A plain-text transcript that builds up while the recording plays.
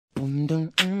Yeah.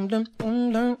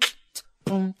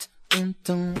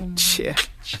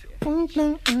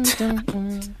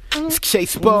 It's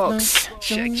Chase Box.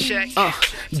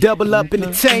 Double Up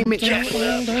Entertainment.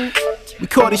 We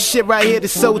call this shit right here the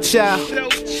Soul Child.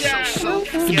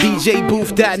 The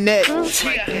DJBooth.net.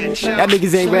 Y'all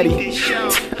niggas ain't ready.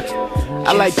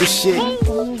 I like this shit.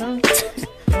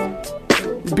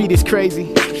 This beat is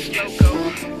crazy.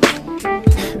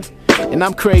 And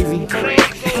I'm crazy.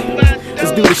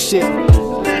 Let's do this shit.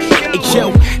 Hey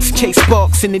yo, it's Chase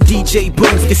Box in the DJ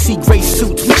booth. You see gray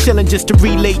suits, we chillin' just to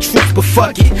relay truth, but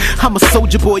fuck it. I'm a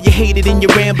soldier boy, you hate it and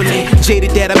you're rambling.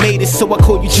 Jaded that I made it, so I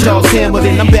call you Charles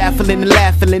Hamilton. I'm baffling and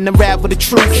laughing and unravel the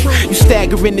truth. You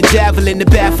staggering the javelin, the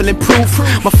baffling proof.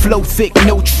 My flow thick,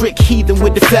 no trick, heathen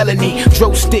with the felony.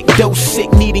 Dro stick, dose sick,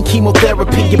 needing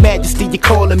chemotherapy. Your majesty, you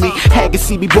calling me. Hag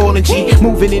see me ballin' G,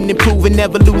 moving and improving,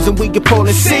 never losing. We get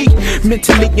pulling C.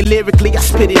 Mentally and lyrically, I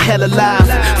spit it hella live.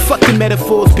 Fuck the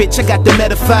metaphors, bitch, I got the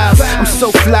meta files. I'm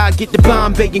so fly, get the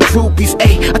Bombay and groupies.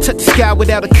 Ayy, I touch the sky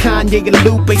without a Kanye and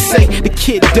Lupe. Say the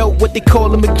kid dope, what they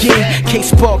call him again.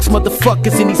 Chase Box,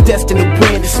 motherfuckers, and he's destined to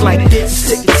win. It's like this.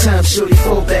 Take your time, shorty,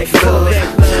 fall back, love.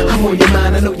 I'm on your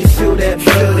mind, I know you feel that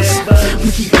buzz.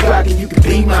 We keep it rockin', you can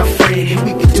be my friend, and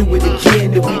we can do it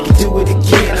again, and we can do it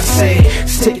again. I say,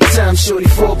 take your time, shorty,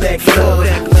 fall back, love.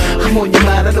 I'm on your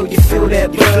mind, I know you feel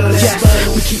that buzz.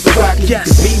 We keep it rockin', you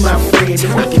can be my friend,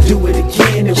 and we can do it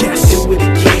again, and we can do it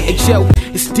again. Hey yo,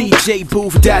 it's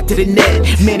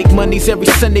DJBooth.net. Manic Mondays every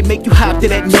Sunday make you hop to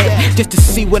that net, just to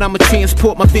see what I'ma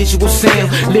transport my visual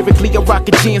sound. Lyrically, I rock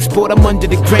a jam sport, I'm under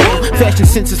the ground. Fashion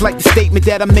sense is like the statement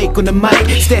that I make on the mic.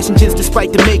 Stashing gins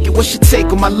despite to make it, what's your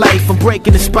take on my life? I'm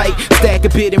breaking the spike, stack a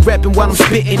bit and rapping while I'm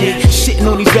spitting it. Shitting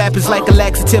on these rappers like a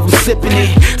laxative, I'm sipping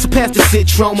it. So past the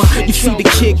citroma, you see the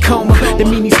kid coma. That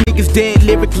mean these niggas dead,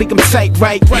 lyrically I'm tight,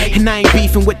 right? And I ain't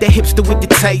beefing with that hipster with the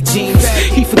tight jeans.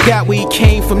 He forgot where he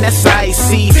came from, that's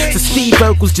IC. So Steve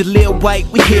Urkel's Jaleel White,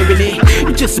 we hearing it.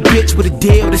 You just a bitch with a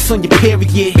deal that's on your period.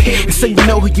 And so you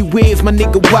know who you is, my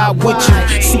nigga, why would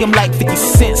you? See, I'm like 50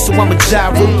 Cent, so I'ma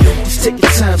gyro you. Just take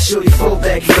your time, shorty, fall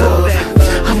back, love.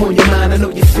 I'm on your mind, I know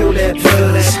you feel that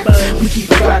buzz. We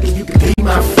keep it rockin', you can be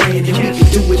my friend, and we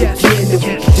can do it again, and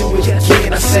we can do it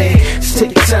again. I say, just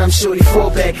take your time, shorty, fall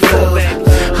back, love.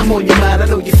 I'm on your mind, I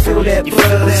know you feel that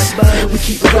buzz. We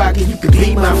keep it rockin', you can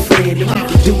be my friend, and we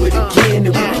can do it again,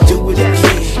 and we can do it again.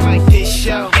 Like this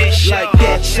show, like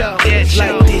that show, like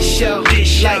this show,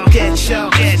 like that show,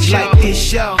 like this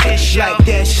show, like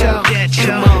that show.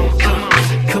 Come on,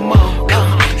 come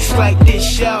on. It's like this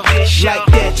show, like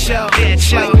that show,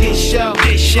 like this show,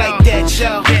 like that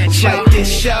show, like this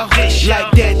show,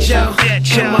 like that show.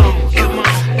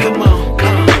 Come on.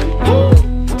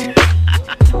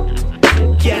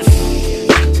 Yes,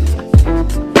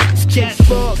 it's Chase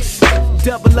Box,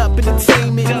 Double Up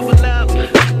Entertainment, Double Up,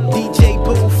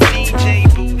 DJBooth.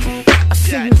 I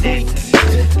see you,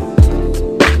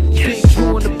 Big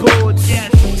Boo on the boards.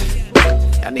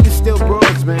 Y'all niggas still